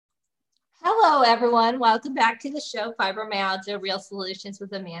Hello, everyone. Welcome back to the show, Fibromyalgia Real Solutions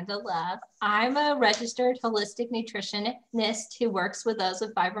with Amanda Love. I'm a registered holistic nutritionist who works with those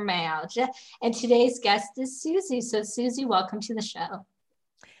with fibromyalgia, and today's guest is Susie. So, Susie, welcome to the show.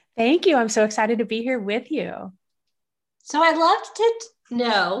 Thank you. I'm so excited to be here with you. So, I'd love to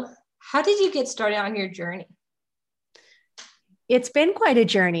know, how did you get started on your journey? It's been quite a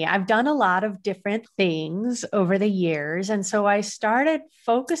journey. I've done a lot of different things over the years. And so I started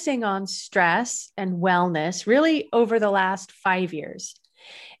focusing on stress and wellness really over the last 5 years.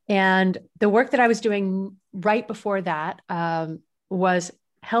 And the work that I was doing right before that was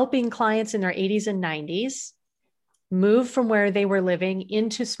helping clients in their 80s and 90s move from where they were living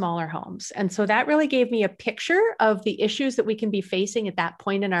into smaller homes. And so that really gave me a picture of the issues that we can be facing at that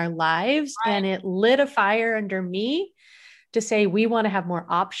point in our lives. Right. And it lit a fire under me to say, we want to have more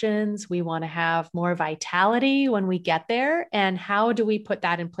options. We want to have more vitality when we get there. And how do we put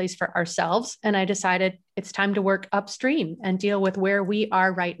that in place for ourselves? And I decided it's time to work upstream and deal with where we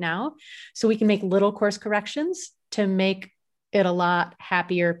are right now so we can make little course corrections to make it a lot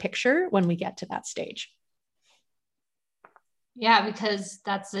happier picture when we get to that stage. Yeah, because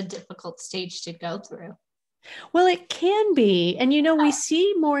that's a difficult stage to go through. Well, it can be. And, we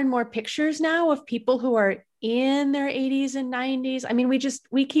see more and more pictures now of people who are in their 80s and 90s. I mean,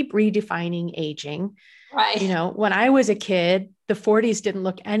 we keep redefining aging. Right. When I was a kid, the 40s didn't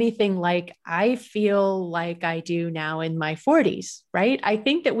look anything like I feel like I do now in my 40s, right? I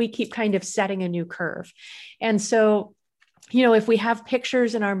think that we keep kind of setting a new curve. And so, if we have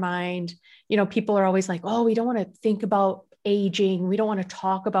pictures in our mind, people are always like, oh, we don't want to think about aging. We don't want to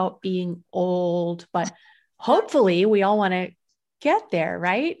talk about being old, but hopefully we all want to get there,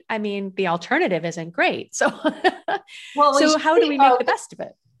 right? I mean, the alternative isn't great. So, so how do we make the best of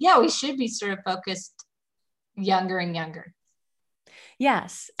it? Yeah, we should be sort of focused younger and younger.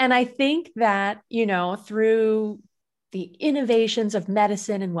 Yes. And I think that, through the innovations of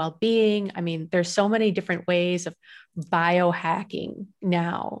medicine and well-being, I mean, there's so many different ways of biohacking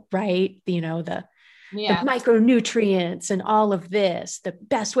now, right? The micronutrients and all of this, the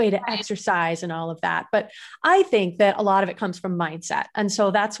best way to exercise and all of that. But I think that a lot of it comes from mindset. And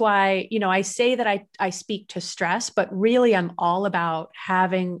so that's why, I say that I speak to stress, but really I'm all about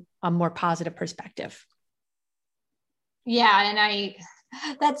having a more positive perspective. Yeah. And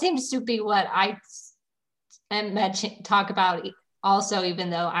that seems to be what I talk about also,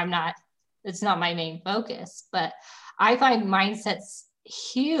 even though it's not my main focus, but I find mindset's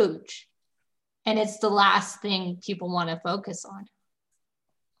huge. And it's the last thing people want to focus on.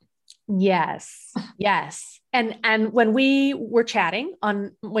 Yes. Yes. And when we were chatting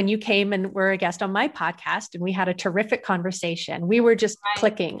when you came and were a guest on my podcast and we had a terrific conversation, we were just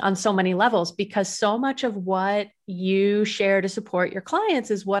clicking on so many levels because so much of what you share to support your clients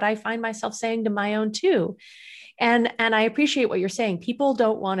is what I find myself saying to my own too. And I appreciate what you're saying. People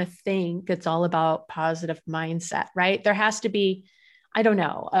don't want to think it's all about positive mindset, right? There has to be, I don't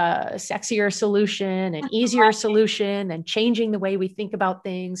know, a sexier solution, an easier solution, and changing the way we think about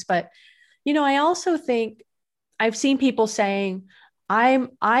things. But, I also think I've seen people saying, I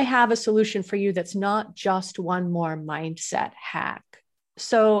have a solution for you that's not just one more mindset hack.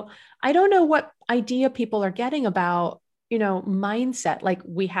 So I don't know what idea people are getting about, mindset. Like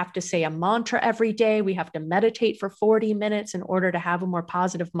we have to say a mantra every day. We have to meditate for 40 minutes in order to have a more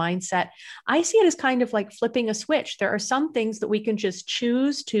positive mindset. I see it as kind of like flipping a switch. There are some things that we can just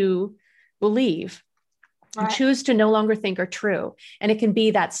choose to believe and choose to no longer think are true. And it can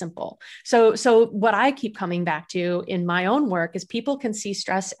be that simple. So what I keep coming back to in my own work is people can see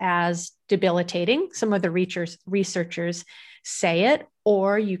stress as debilitating. Some of the researchers say it,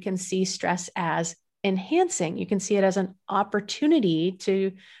 or you can see stress as enhancing. You can see it as an opportunity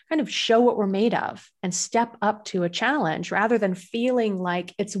to kind of show what we're made of and step up to a challenge rather than feeling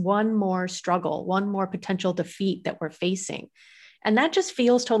like it's one more struggle, one more potential defeat that we're facing. And that just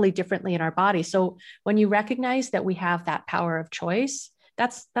feels totally differently in our body. So when you recognize that we have that power of choice,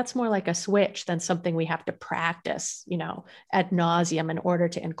 that's more like a switch than something we have to practice, ad nauseum in order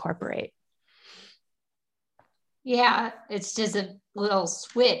to incorporate. Yeah, it's just a little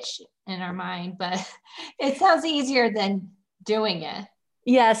switch in our mind, but it sounds easier than doing it.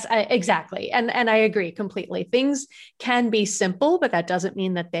 Yes, exactly. And I agree completely. Things can be simple, but that doesn't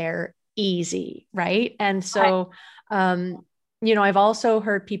mean that they're easy, right? And so, I've also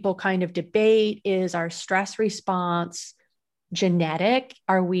heard people kind of debate, is our stress response genetic?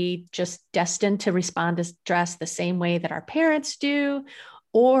 Are we just destined to respond to stress the same way that our parents do?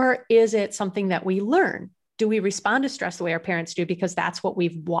 Or is it something that we learn? Do we respond to stress the way our parents do because that's what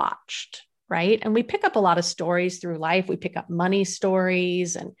we've watched, right? And we pick up a lot of stories through life. We pick up money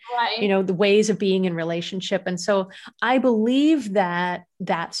stories and, Right. the ways of being in relationship. And so I believe that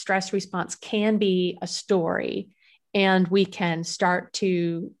that stress response can be a story, and we can start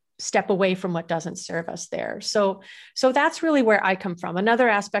to step away from what doesn't serve us there. So that's really where I come from. Another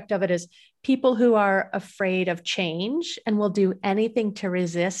aspect of it is people who are afraid of change and will do anything to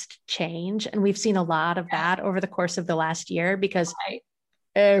resist change. And we've seen a lot of that over the course of the last year because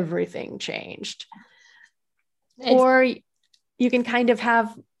everything changed. Or you can kind of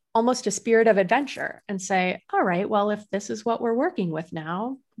have almost a spirit of adventure and say, all right, well, if this is what we're working with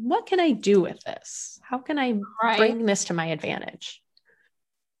now, what can I do with this? How can I bring this to my advantage?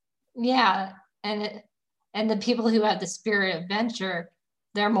 Yeah. And the people who have the spirit of adventure,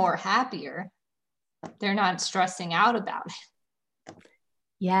 they're more happier. They're not stressing out about it.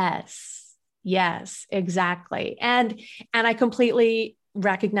 Yes, exactly. And I completely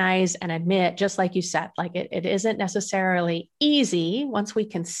recognize and admit, just like you said, like it isn't necessarily easy once we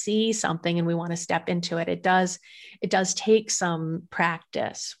can see something and we want to step into it. It does take some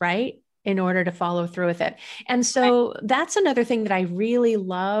practice, right? In order to follow through with it. And so that's another thing that I really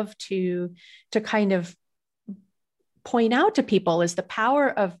love to kind of point out to people is the power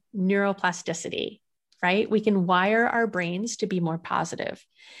of neuroplasticity, right? We can wire our brains to be more positive.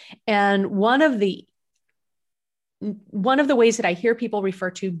 And one of the ways that I hear people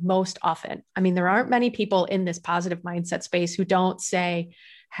refer to most often, I mean, there aren't many people in this positive mindset space who don't say,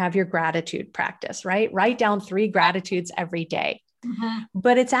 have your gratitude practice, right? Write down 3 gratitudes every day. Mm-hmm.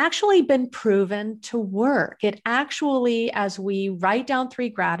 But it's actually been proven to work. It actually, as we write down 3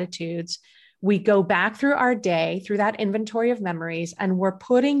 gratitudes, we go back through our day, through that inventory of memories, and we're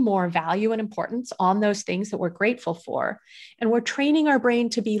putting more value and importance on those things that we're grateful for. And we're training our brain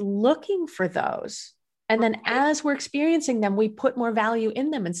to be looking for those. And then as we're experiencing them, we put more value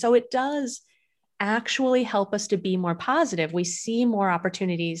in them. And so it does actually help us to be more positive. We see more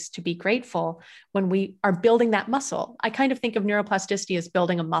opportunities to be grateful when we are building that muscle. I kind of think of neuroplasticity as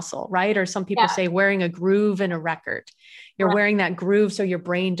building a muscle, right? Or some people say wearing a groove in a record. You're wearing that groove so your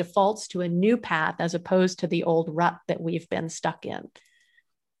brain defaults to a new path as opposed to the old rut that we've been stuck in.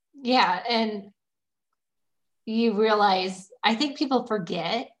 Yeah. And you realize, I think people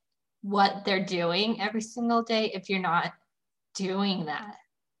forget what they're doing every single day if you're not doing that.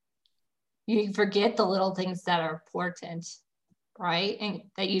 You forget the little things that are important, right? And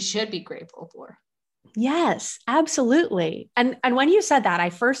that you should be grateful for. Yes, absolutely. And when you said that, I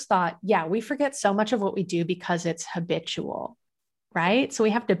first thought, yeah, we forget so much of what we do because it's habitual, right? So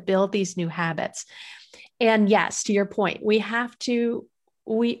we have to build these new habits. And yes, to your point,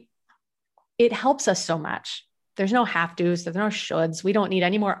 it helps us so much. There's no have to's, there's no shoulds. We don't need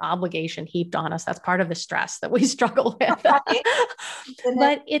any more obligation heaped on us. That's part of the stress that we struggle with.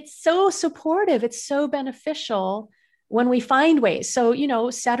 But it's so supportive. It's so beneficial when we find ways. So,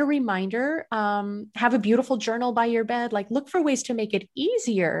 set a reminder, have a beautiful journal by your bed, like look for ways to make it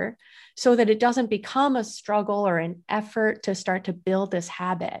easier so that it doesn't become a struggle or an effort to start to build this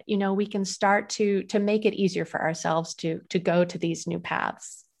habit. We can start to make it easier for ourselves to go to these new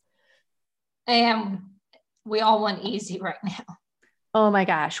paths. And we all want easy right now. Oh my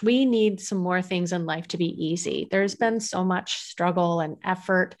gosh, we need some more things in life to be easy. There's been so much struggle and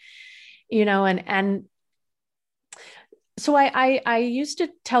effort, and so I used to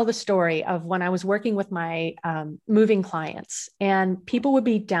tell the story of when I was working with my moving clients, and people would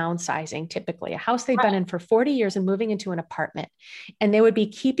be downsizing, typically a house they'd been in for 40 years and moving into an apartment, and they would be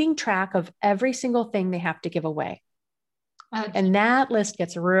keeping track of every single thing they have to give away. And that list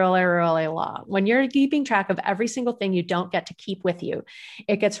gets really, really long. When you're keeping track of every single thing you don't get to keep with you,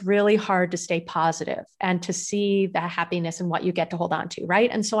 it gets really hard to stay positive and to see the happiness and what you get to hold on to, right?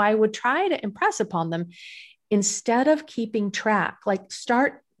 And so I would try to impress upon them, instead of keeping track, like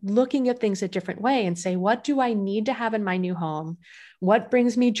start looking at things a different way and say, what do I need to have in my new home? What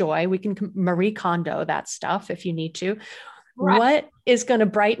brings me joy? We can Marie Kondo that stuff if you need to. Right. What is going to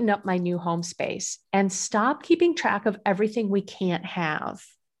brighten up my new home space? And stop keeping track of everything we can't have.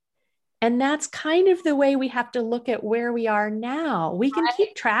 And that's kind of the way we have to look at where we are now. We can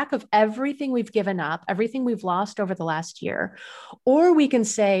keep track of everything we've given up, everything we've lost over the last year. Or we can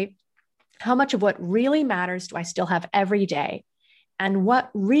say, how much of what really matters do I still have every day? And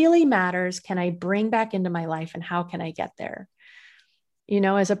what really matters can I bring back into my life, and how can I get there?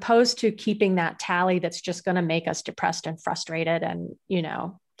 As opposed to keeping that tally that's just going to make us depressed and frustrated and,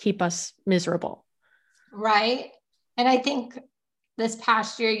 keep us miserable. Right. And I think this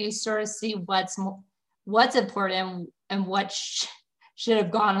past year, you sort of see what's important and what should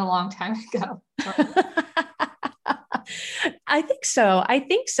have gone a long time ago. I think so. I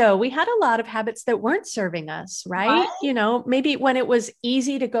think so. We had a lot of habits that weren't serving us, right? Right? Maybe when it was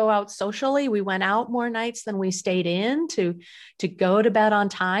easy to go out socially, we went out more nights than we stayed in to go to bed on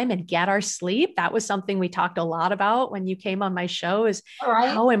time and get our sleep. That was something we talked a lot about when you came on my show, is Right?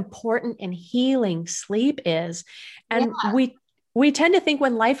 how important and healing sleep is. Yeah. And we tend to think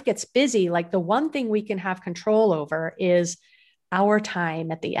when life gets busy, like the one thing we can have control over is our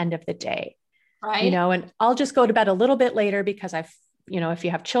time at the end of the day. Right? And I'll just go to bed a little bit later because if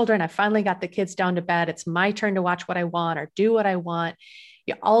you have children, I finally got the kids down to bed. It's my turn to watch what I want or do what I want.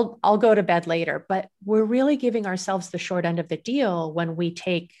 Yeah, I'll go to bed later, but we're really giving ourselves the short end of the deal when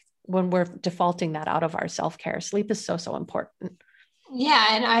we're defaulting that out of our self-care. Sleep is so, so important. Yeah.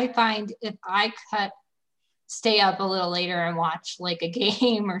 And I find if I stay up a little later and watch like a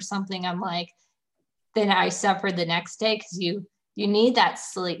game or something, I'm like, then I suffer the next day because you need that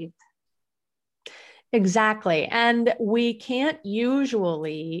sleep. Exactly. And we can't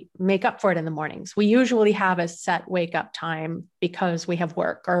usually make up for it in the mornings. We usually have a set wake up time because we have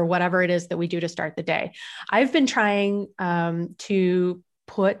work or whatever it is that we do to start the day. I've been trying to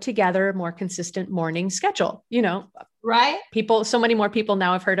put together a more consistent morning schedule. Right? So many more people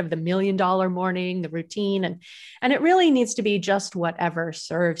now have heard of the $1 million morning, the routine, and it really needs to be just whatever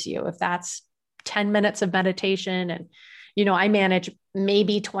serves you. If that's 10 minutes of meditation and I manage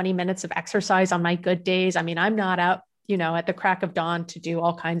maybe 20 minutes of exercise on my good days. I mean, I'm not out, at the crack of dawn to do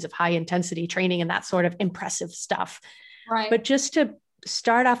all kinds of high intensity training and that sort of impressive stuff. Right. But just to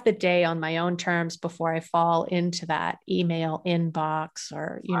start off the day on my own terms before I fall into that email inbox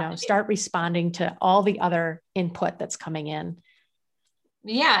or, Right. Start responding to all the other input that's coming in.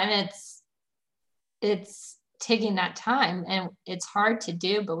 Yeah. And it's taking that time and it's hard to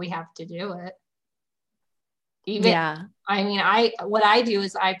do, but we have to do it. I mean, what I do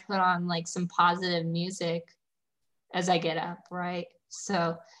is I put on like some positive music as I get up, right?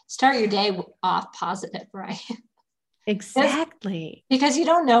 So start your day off positive, right? Exactly. Because you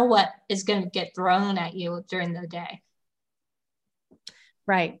don't know what is going to get thrown at you during the day.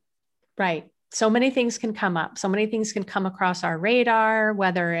 Right. Right. So many things can come up. So many things can come across our radar,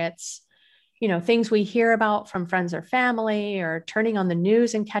 whether it's things we hear about from friends or family, or turning on the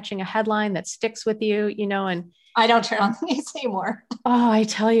news and catching a headline that sticks with you, and I don't turn on the news anymore. Oh, I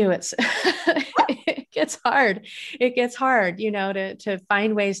tell you, it gets hard. It gets hard, to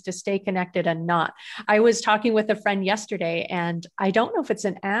find ways to stay connected and not. I was talking with a friend yesterday, and I don't know if it's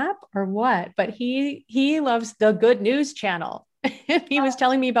an app or what, but he loves the Good News Channel. He was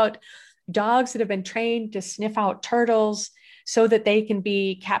telling me about dogs that have been trained to sniff out turtles so that they can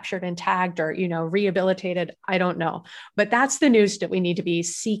be captured and tagged or, rehabilitated. I don't know, but that's the news that we need to be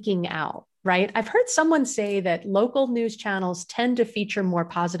seeking out, right? I've heard someone say that local news channels tend to feature more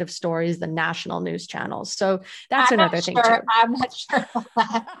positive stories than national news channels. So that's another thing too. I'm not sure about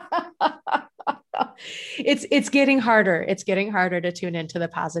that. It's getting harder. It's getting harder to tune into the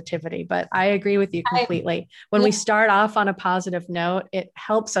positivity, but I agree with you completely. When we start off on a positive note, it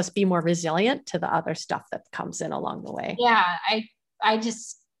helps us be more resilient to the other stuff that comes in along the way. Yeah.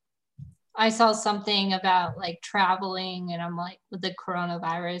 I saw something about like traveling and I'm like with the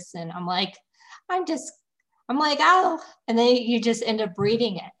coronavirus and I'm like, oh, and then you just end up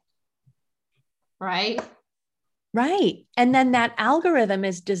reading it. Right. Right. And then that algorithm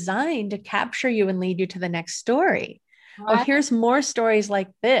is designed to capture you and lead you to the next story. Right. Oh, here's more stories like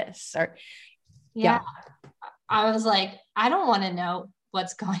this. Or yeah. I was like, I don't want to know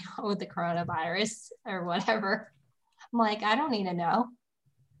what's going on with the coronavirus or whatever. I'm like, I don't need to know.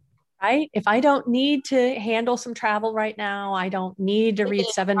 Right. If I don't need to handle some travel right now, I don't need to read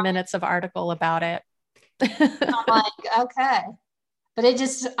 7 minutes of article about it. I'm like, okay. But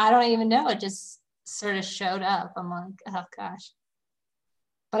I don't even know. It just sort of showed up. I'm like, oh gosh.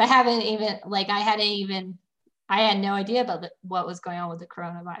 But I had no idea about what was going on with the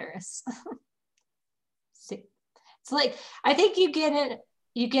coronavirus. It's like, I think you get in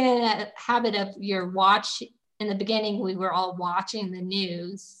a habit of your watch. In the beginning, we were all watching the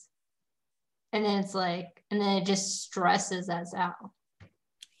news. And then it just stresses us out.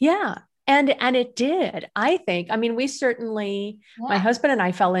 Yeah. And it did, I think. I mean, we certainly, my husband and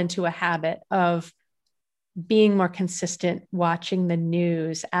I fell into a habit of being more consistent watching the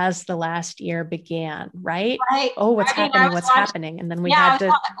news as the last year began, right? Oh, what's happening? And then we had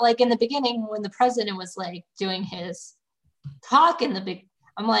to, like in the beginning when the president was like doing his talk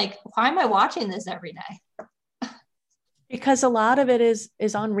I'm like, why am I watching this every day? Because a lot of it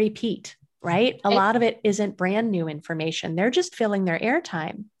is on repeat, right? A lot of it isn't brand new information. They're just filling their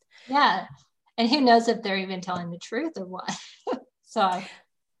airtime. Yeah. And who knows if they're even telling the truth or what.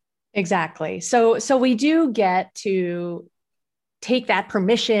 Exactly. So we do get to take that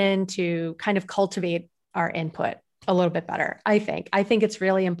permission to kind of cultivate our input a little bit better. I think it's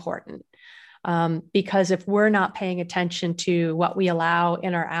really important. Because if we're not paying attention to what we allow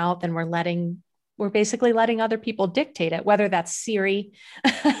in or out, then we're basically letting other people dictate it, whether that's Siri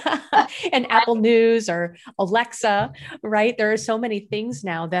and Apple News or Alexa, right? There are so many things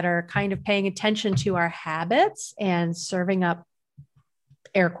now that are kind of paying attention to our habits and serving up,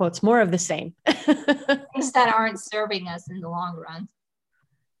 air quotes, more of the same. Things that aren't serving us in the long run.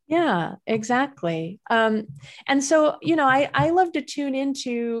 Yeah, exactly. And so, I love to tune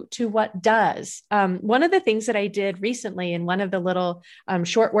into what does. One of the things that I did recently in one of the little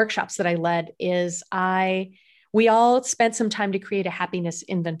short workshops that I led is we all spent some time to create a happiness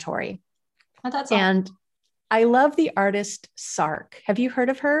inventory. Oh, that's and awesome. I love the artist Sark. Have you heard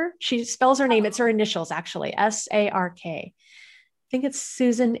of her? She spells her name. It's her initials, actually, SARK. I think it's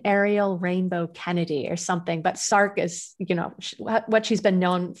Susan Ariel Rainbow Kennedy or something, but Sark is, what she's been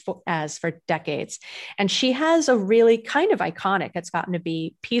known as for decades. And she has a really kind of iconic, it's gotten to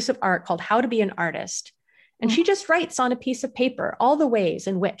be, piece of art called How to Be an Artist. And she just writes on a piece of paper all the ways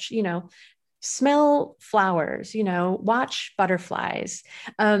in which, smell flowers, watch butterflies.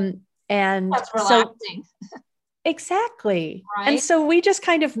 And that's relaxing. Exactly. Right? And so we just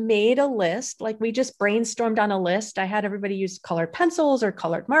kind of made a list, like we just brainstormed on a list. I had everybody use colored pencils or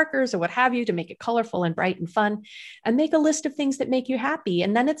colored markers or what have you to make it colorful and bright and fun, and make a list of things that make you happy.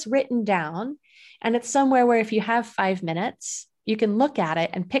 And then it's written down, and it's somewhere where if you have 5 minutes, you can look at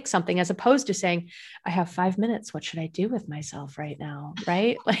it and pick something, as opposed to saying, I have 5 minutes. What should I do with myself right now?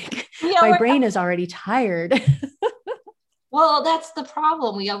 Right? Like my brain is already tired. Well, that's the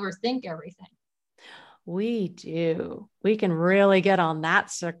problem. We overthink everything. We do. We can really get on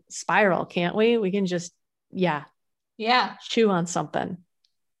that spiral, can't we? We can just, chew on something.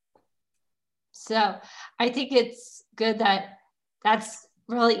 So I think it's good that that's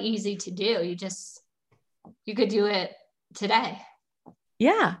really easy to do. You could do it today.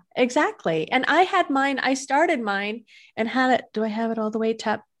 Yeah, exactly. And I started mine and had it. Do I have it all the way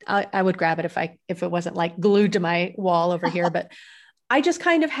tapped? I would grab it if it wasn't like glued to my wall over here, but I just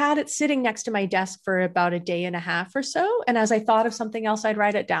kind of had it sitting next to my desk for about a day and a half or so. And as I thought of something else, I'd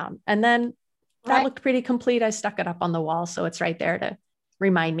write it down. And then that looked pretty complete. I stuck it up on the wall. So it's right there to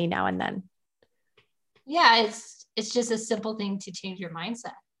remind me now and then. Yeah, it's just a simple thing to change your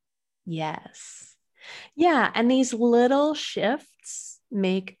mindset. Yes. Yeah. And these little shifts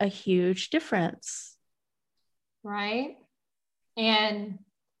make a huge difference. Right. And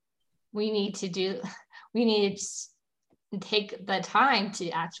we need to take the time to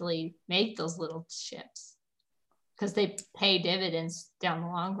actually make those little shifts, because they pay dividends down the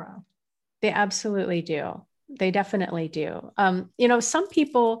long run. They absolutely do. They definitely do. Some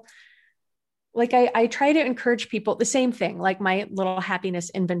people, like I try to encourage people, the same thing, like my little happiness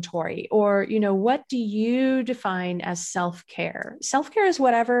inventory, or, what do you define as self-care? Self-care is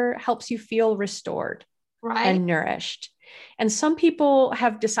whatever helps you feel restored and nourished. And some people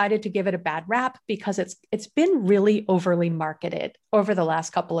have decided to give it a bad rap because it's been really overly marketed over the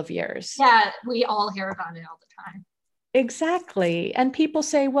last couple of years. Yeah, we all hear about it all the time. Exactly. And people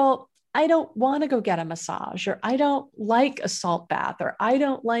say, well, I don't want to go get a massage, or I don't like a salt bath, or I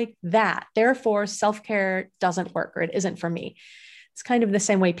don't like that. Therefore, self-care doesn't work, or it isn't for me. It's kind of the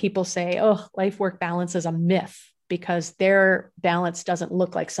same way people say, oh, life-work balance is a myth because their balance doesn't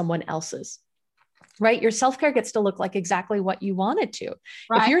look like someone else's. Right? Your self-care gets to look like exactly what you want it to.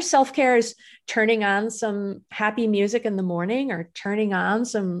 Right. If your self-care is turning on some happy music in the morning, or turning on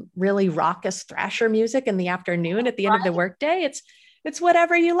some really raucous thrasher music in the afternoon at the end of the workday, it's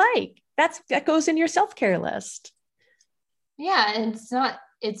whatever you like. That goes in your self-care list. Yeah. And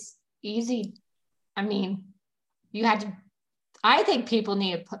it's easy. I mean, I think people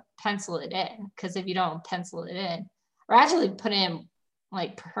need to pencil it in, because if you don't pencil it in, or actually put in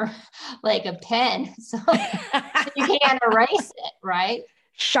like a pen, so you can't erase it, right?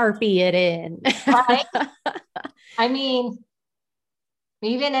 Sharpie it in. Right? I mean,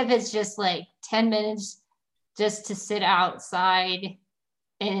 even if it's just like 10 minutes just to sit outside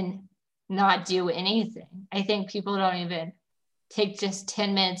and not do anything. I think people don't even take just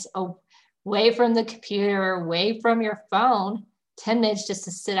 10 minutes away from the computer, away from your phone, 10 minutes just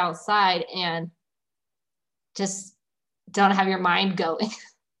to sit outside and just don't have your mind going.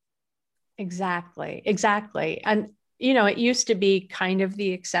 Exactly. And, it used to be kind of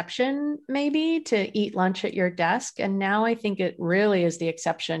the exception maybe to eat lunch at your desk. And now I think it really is the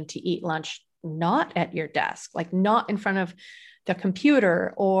exception to eat lunch not at your desk, like not in front of the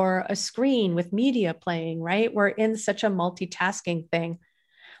computer or a screen with media playing, right? We're in such a multitasking thing.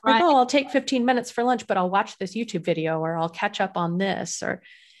 Like, Right. oh, I'll take 15 minutes for lunch, but I'll watch this YouTube video or I'll catch up on this. Or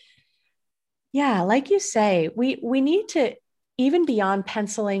yeah, like you say, we need to, even beyond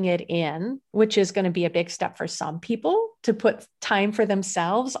penciling it in, which is going to be a big step for some people to put time for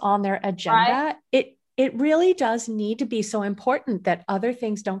themselves on their Right. agenda. It really does need to be so important that other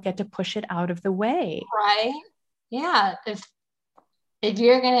things don't get to push it out of the way. Right. Yeah. If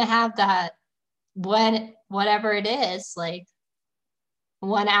you're gonna have that whatever it is, like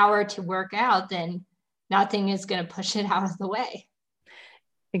 1 hour to work out, then nothing is gonna push it out of the way.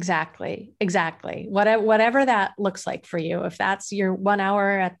 Exactly. Exactly. Whatever that looks like for you. If that's your 1 hour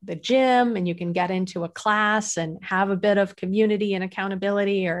at the gym and you can get into a class and have a bit of community and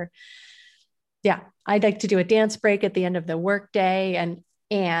accountability, or yeah, I'd like to do a dance break at the end of the workday, and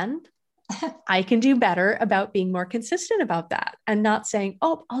I can do better about being more consistent about that and not saying,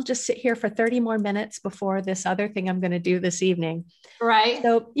 oh, I'll just sit here for 30 more minutes before this other thing I'm going to do this evening. Right.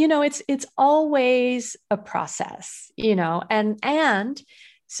 So, it's always a process, and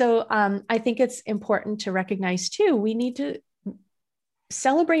so I think it's important to recognize too, we need to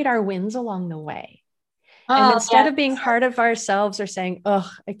celebrate our wins along the way. And Oh, instead yeah. of being hard of ourselves or saying, oh,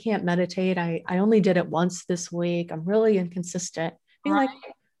 I can't meditate. I only did it once this week. I'm really inconsistent. Being like,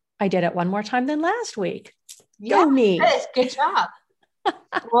 Right. I did it one more time than last week. Yeah. Go me. Good job.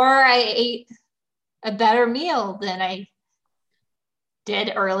 Or I ate a better meal than I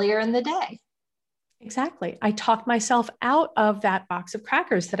did earlier in the day. Exactly. I talked myself out of that box of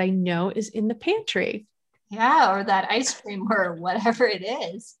crackers that I know is in the pantry. Yeah, or that ice cream or whatever it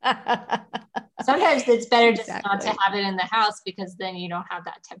is. Sometimes it's better just not to Exactly. have it in the house because then you don't have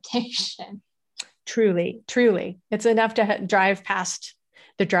that temptation. Truly, truly. It's enough to drive past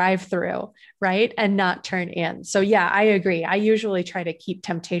the drive through, right? And not turn in. So, yeah, I agree. I usually try to keep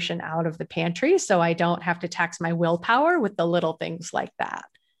temptation out of the pantry so I don't have to tax my willpower with the little things like that.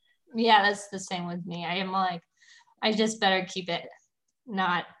 Yeah, that's the same with me. I am like, I just better keep it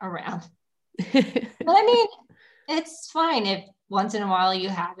not around. But I mean, it's fine if once in a while you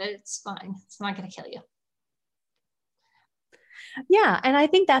have it, it's fine. It's not going to kill you. Yeah. And I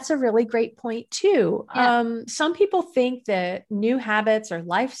think that's a really great point, too. Yeah, Some people think that new habits or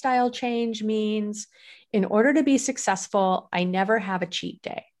lifestyle change means in order to be successful, I never have a cheat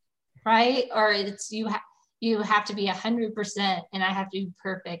day. right? Or it's you have to be 100% and I have to be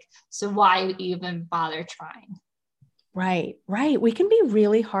perfect. So why even bother trying? Right, right. We can be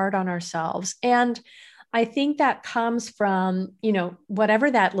really hard on ourselves. And I think that comes from,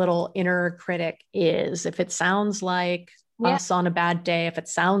 whatever that little inner critic is. If it sounds like Yeah. us on a bad day, if it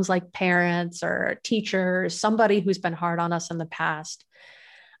sounds like parents or teachers, somebody who's been hard on us in the past,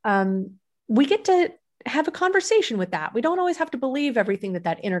 we get to have a conversation with that. We don't always have to believe everything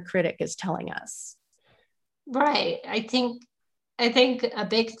that inner critic is telling us. Right. I think a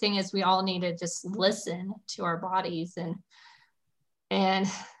big thing is we all need to just listen to our bodies and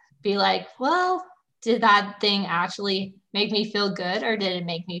be like, well, did that thing actually make me feel good or did it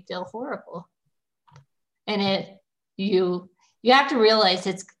make me feel horrible? And you have to realize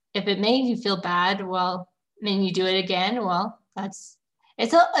if it made you feel bad, well, then you do it again, well, it's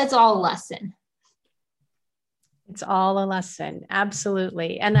all a lesson. It's all a lesson.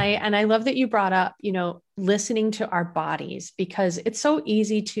 Absolutely. And I love that you brought up, listening to our bodies, because it's so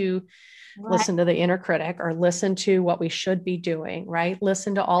easy to Right. listen to the inner critic or listen to what we should be doing, right?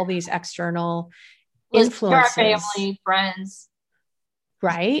 Listen to all these external Listen to our influences, family, friends.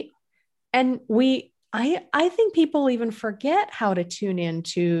 right? And I think people even forget how to tune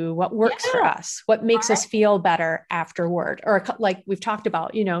into what works for Yeah. us, what makes Right. us feel better afterward. Or like we've talked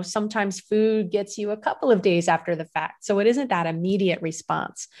about, sometimes food gets you a couple of days after the fact. So it isn't that immediate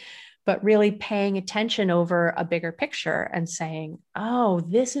response, but really paying attention over a bigger picture and saying, oh,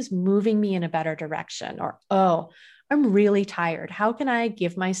 this is moving me in a better direction. Or, oh, I'm really tired. How can I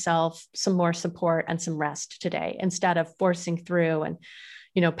give myself some more support and some rest today instead of forcing through and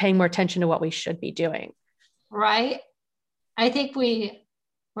paying more attention to what we should be doing. Right. I think we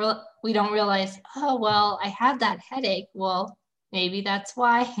don't realize, oh, well, I have that headache. Well, maybe that's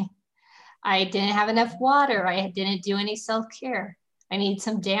why I didn't have enough water. I didn't do any self-care. I need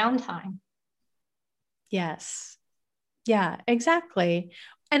some downtime. Yes. Yeah, exactly.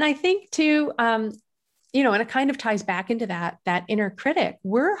 And I think too, and it kind of ties back into that inner critic.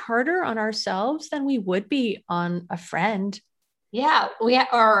 We're harder on ourselves than we would be on a friend. Yeah,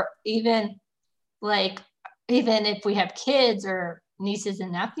 or even like even if we have kids or nieces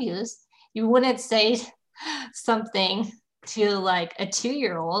and nephews, you wouldn't say something to like a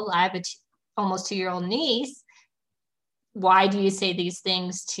 2-year old. I have almost 2-year old niece. Why do you say these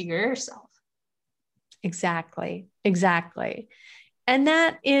things to yourself? Exactly. Exactly. And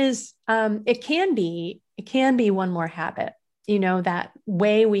that is, it can be one more habit, that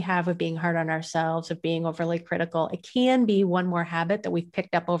way we have of being hard on ourselves, of being overly critical. It can be one more habit that we've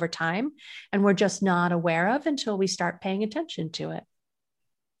picked up over time and we're just not aware of until we start paying attention to it.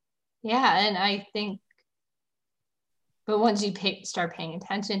 Yeah. And I think, but once you start paying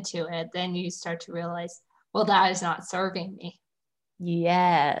attention to it, then you start to realize, well, that is not serving me.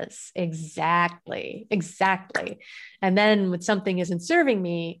 Yes, exactly. Exactly. And then when something isn't serving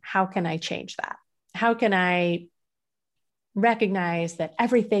me, how can I change that? How can I recognize that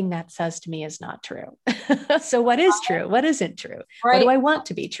everything that says to me is not true? So what is true? What isn't true? Right. What do I want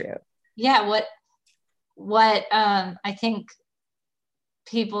to be true? Yeah. What I think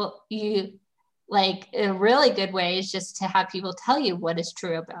you like a really good way is just to have people tell you what is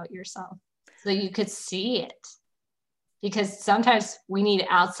true about yourself so you could see it. Because sometimes we need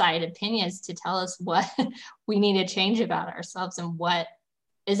outside opinions to tell us what we need to change about ourselves and what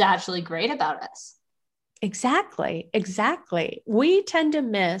is actually great about us. Exactly. Exactly. We tend to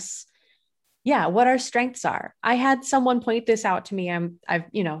miss, what our strengths are. I had someone point this out to me. I've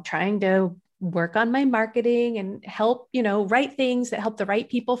trying to work on my marketing and help, write things that help the right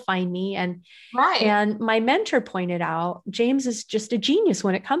people find me. And my mentor pointed out, James is just a genius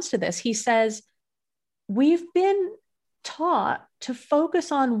when it comes to this. He says, we've been taught to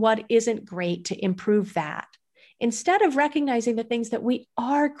focus on what isn't great to improve that, instead of recognizing the things that we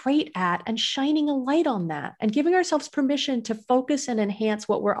are great at and shining a light on that and giving ourselves permission to focus and enhance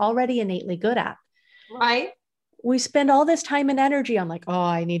what we're already innately good at. Right. We spend all this time and energy on like, oh,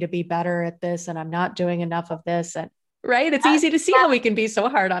 I need to be better at this and I'm not doing enough of this. And right. It's easy to see how we can be so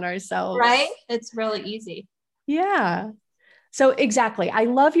hard on ourselves. Right. It's really easy. Yeah. So exactly. I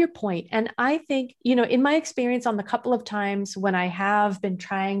love your point. And I think, in my experience on the couple of times when I have been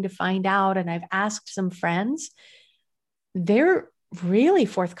trying to find out and I've asked some friends, they're really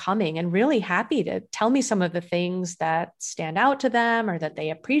forthcoming and really happy to tell me some of the things that stand out to them or that they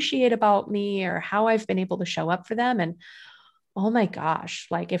appreciate about me or how I've been able to show up for them. And oh my gosh,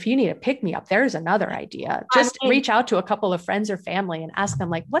 like if you need to pick me up, there's another idea. Just reach out to a couple of friends or family and ask them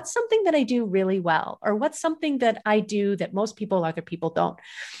like, what's something that I do really well? Or what's something that I do that most other people don't?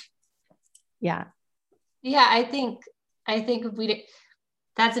 Yeah. Yeah. I think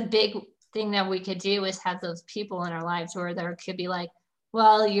that's a big thing that we could do is have those people in our lives where there could be like,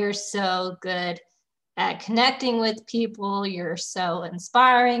 well, you're so good at connecting with people. You're so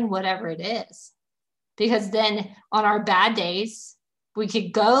inspiring, whatever it is. Because then on our bad days, we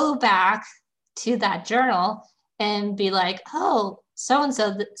could go back to that journal and be like, oh,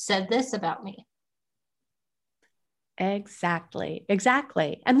 so-and-so said this about me. Exactly.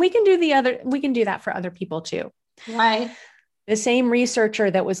 Exactly. And we can do that for other people too. Right. The same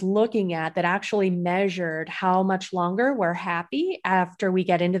researcher that was looking at that actually measured how much longer we're happy after we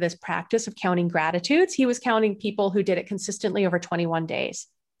get into this practice of counting gratitudes, he was counting people who did it consistently over 21 days.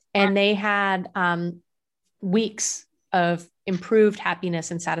 And they had weeks of improved happiness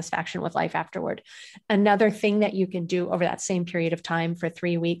and satisfaction with life afterward. Another thing that you can do over that same period of time for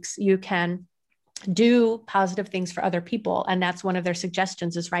 3 weeks, you can do positive things for other people. And that's one of their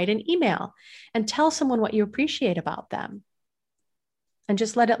suggestions is write an email and tell someone what you appreciate about them and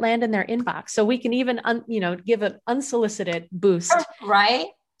just let it land in their inbox. So we can even, give an unsolicited boost right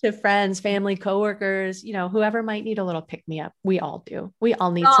to friends, family, coworkers, whoever might need a little pick me up. We all do. We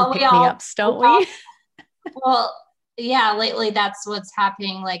all need some pick me ups, don't we? Well, yeah, lately that's what's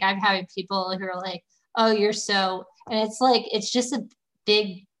happening. Like I'm having people who are like, oh, you're so, and it's like, it's just a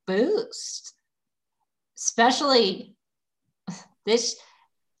big boost, especially this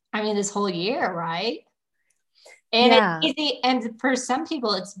whole year. Right. And it's easy. And for some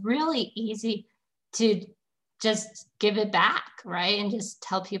people, it's really easy to just give it back. Right. And just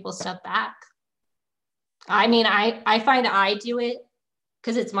tell people stuff back. I find I do it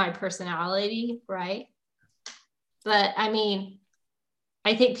because it's my personality. Right. But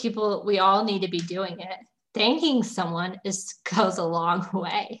I think we all need to be doing it. Thanking someone goes a long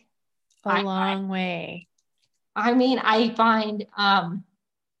way. A long way. I find a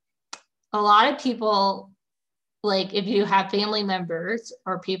lot of people, like if you have family members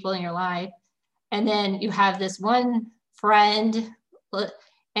or people in your life, and then you have this one friend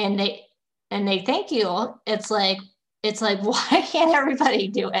and they thank you, it's like, why can't everybody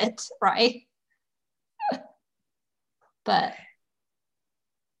do it? Right. But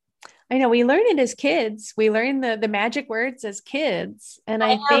I know we learn it as kids. We learn the magic words as kids. And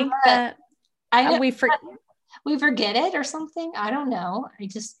I think that we forget it or something. I don't know.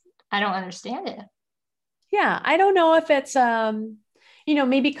 I don't understand it. Yeah. I don't know if it's,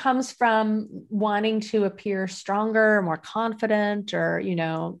 maybe comes from wanting to appear stronger, more confident, or,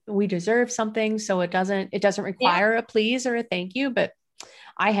 we deserve something. So it doesn't require a please or a thank you, but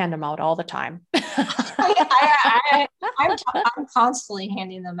I hand them out all the time. I'm constantly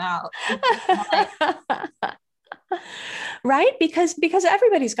handing them out. Right? Because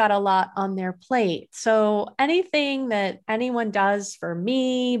everybody's got a lot on their plate. So anything that anyone does for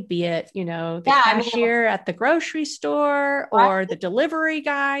me, be it, the cashier at the grocery store or the delivery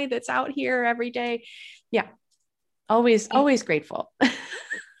guy that's out here every day. Yeah. Always grateful.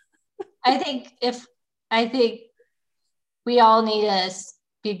 I think we all need to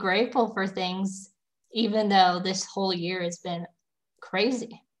be grateful for things, even though this whole year has been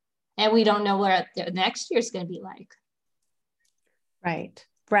crazy and we don't know what the next year is going to be like. Right.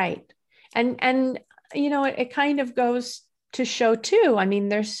 And it kind of goes to show too. I mean,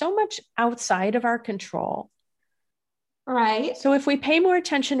 there's so much outside of our control. Right. So if we pay more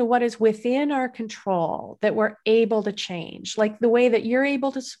attention to what is within our control that we're able to change, like the way that you're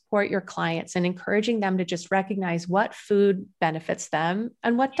able to support your clients and encouraging them to just recognize what food benefits them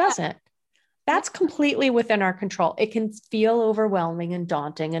and what doesn't. That's completely within our control. It can feel overwhelming and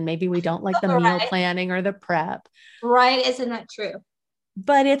daunting, and maybe we don't like the meal planning or the prep. Right. Isn't that true?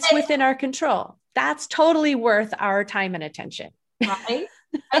 But it's within our control. That's totally worth our time and attention. Right.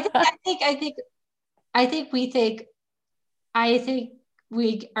 I think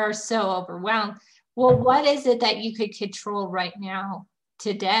we are so overwhelmed. Well, what is it that you could control right now,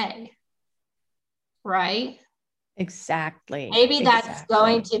 today? Right? Exactly. Maybe that's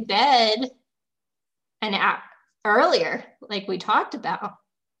going to bed an hour earlier, like we talked about.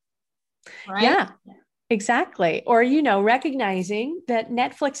 Right? Yeah, exactly. Or, recognizing that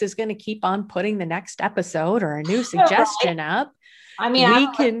Netflix is going to keep on putting the next episode or a new suggestion up. I mean, we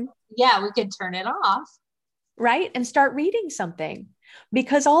could turn it off. Right. And start reading something,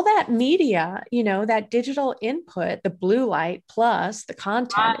 because all that media, that digital input, the blue light plus the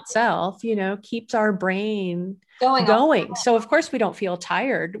content itself, keeps our brain going. So of course we don't feel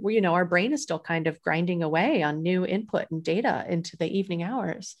tired. Our brain is still kind of grinding away on new input and data into the evening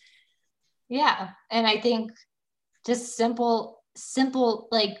hours. Yeah. And I think just simple,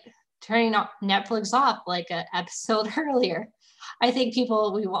 like turning Netflix off like an episode earlier. I think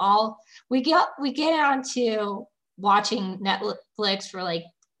people, we get onto watching Netflix for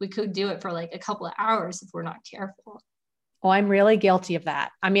we could do it for a couple of hours if we're not careful. Oh, I'm really guilty of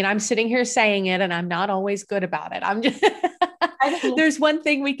that. I mean, I'm sitting here saying it and I'm not always good about it. I'm just, there's one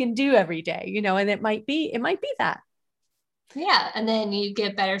thing we can do every day, and it might be that. Yeah. And then you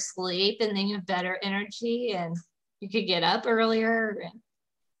get better sleep and then you have better energy and you could get up earlier and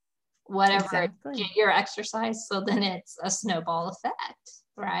whatever, get your exercise. So then it's a snowball effect,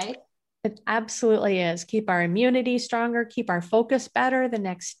 right? It absolutely is. Keep our immunity stronger, keep our focus better the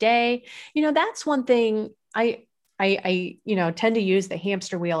next day. That's one thing I tend to use the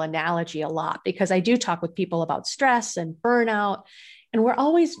hamster wheel analogy a lot, because I do talk with people about stress and burnout, and we're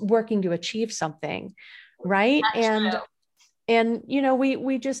always working to achieve something. Right. And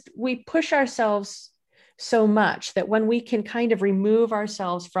we push ourselves so much that when we can kind of remove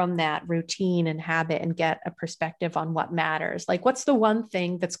ourselves from that routine and habit and get a perspective on what matters, like what's the one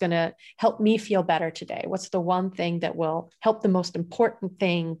thing that's going to help me feel better today? What's the one thing that will help the most important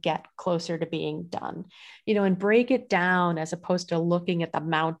thing get closer to being done, and break it down as opposed to looking at the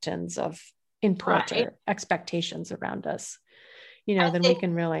mountains of input or expectations around us, then we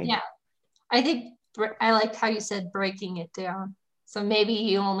can really. Yeah. I think I like how you said breaking it down. So maybe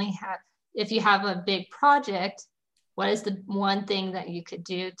you only have, if you have a big project, what is the one thing that you could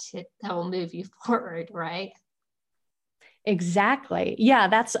do that will move you forward, right? Exactly. Yeah,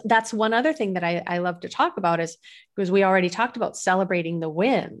 that's one other thing that I love to talk about, is because we already talked about celebrating the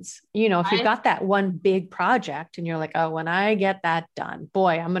wins. If you've got that one big project and you're like, oh, when I get that done,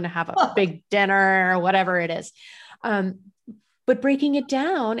 boy, I'm going to have a big dinner or whatever it is. But breaking it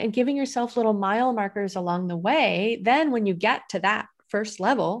down and giving yourself little mile markers along the way, then when you get to that first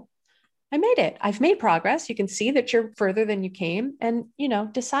level, I made it. I've made progress. You can see that you're further than you came, and,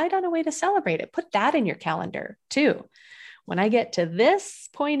 decide on a way to celebrate it. Put that in your calendar too. When I get to this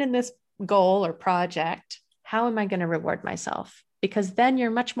point in this goal or project, how am I going to reward myself? Because then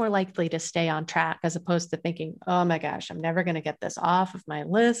you're much more likely to stay on track, as opposed to thinking, oh my gosh, I'm never going to get this off of my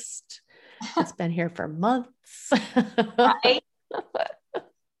list. It's been here for months. Right?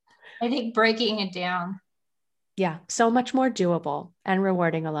 I think breaking it down. Yeah, so much more doable and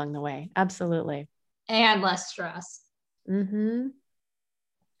rewarding along the way. Absolutely. And less stress. Mm-hmm.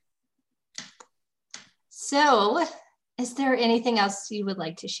 So, is there anything else you would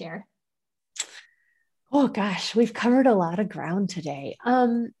like to share? Oh gosh, we've covered a lot of ground today.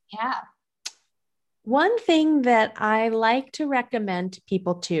 Yeah. One thing that I like to recommend to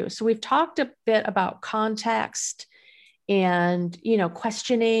people too. So we've talked a bit about context and,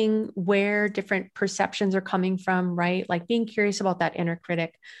 questioning where different perceptions are coming from, right? Like being curious about that inner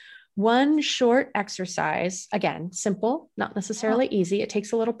critic. One short exercise, again, simple, not necessarily easy. It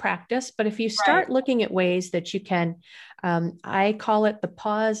takes a little practice, but if you start looking at ways that you can, I call it the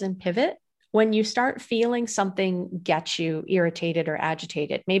pause and pivot. When you start feeling something get you irritated or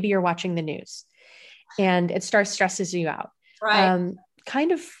agitated, maybe you're watching the news and it starts stresses you out. Right.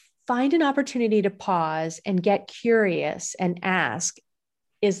 Kind of find an opportunity to pause and get curious and ask,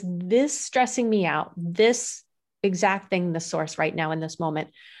 is this stressing me out? This exact thing, the source right now in this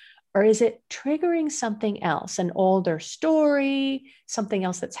moment? Or is it triggering something else, an older story, something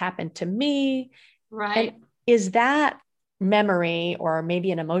else that's happened to me? Right. And is that memory or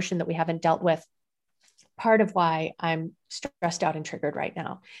maybe an emotion that we haven't dealt with part of why I'm stressed out and triggered right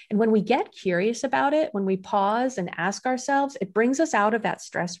now? And when we get curious about it, when we pause and ask ourselves, it brings us out of that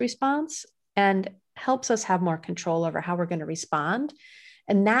stress response and helps us have more control over how we're going to respond.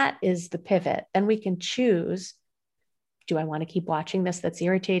 And that is the pivot. Then we can choose, do I want to keep watching this that's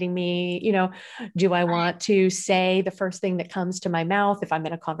irritating me? Do I want to say the first thing that comes to my mouth if I'm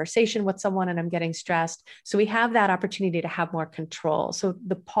in a conversation with someone and I'm getting stressed? So we have that opportunity to have more control. So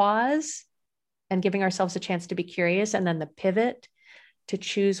the pause and giving ourselves a chance to be curious, and then the pivot to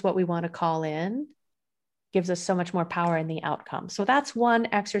choose what we want to call in, gives us so much more power in the outcome. So that's one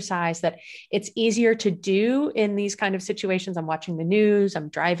exercise that it's easier to do in these kind of situations. I'm watching the news, I'm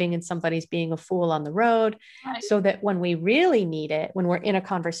driving and somebody's being a fool on the road. Right. So that when we really need it, when we're in a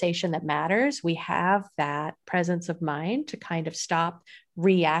conversation that matters, we have that presence of mind to kind of stop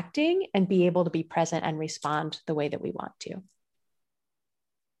reacting and be able to be present and respond the way that we want to.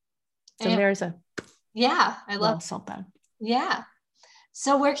 So there's a I love something. Yeah.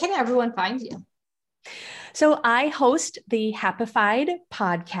 So where can everyone find you? So I host the Happified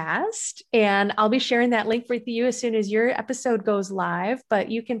podcast, and I'll be sharing that link with you as soon as your episode goes live, but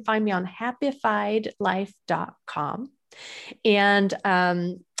you can find me on happifiedlife.com. And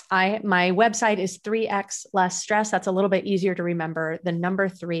my website is 3x less stress. That's a little bit easier to remember. The number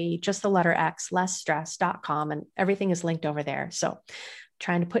 3, just the letter X, lessstress.com, and everything is linked over there. So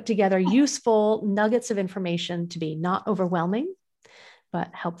trying to put together useful nuggets of information to be not overwhelming,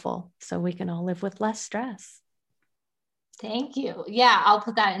 but helpful so we can all live with less stress. Thank you. Yeah, I'll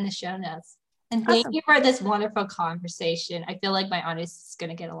put that in the show notes. And thank you for this wonderful conversation. I feel like my audience is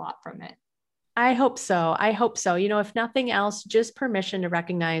going to get a lot from it. I hope so. If nothing else, just permission to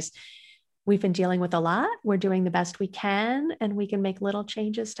recognize we've been dealing with a lot. We're doing the best we can, and we can make little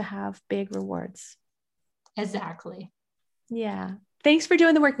changes to have big rewards. Exactly. Yeah. Thanks for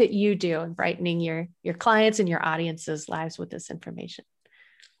doing the work that you do and brightening your clients and your audience's lives with this information.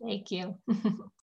 Thank you.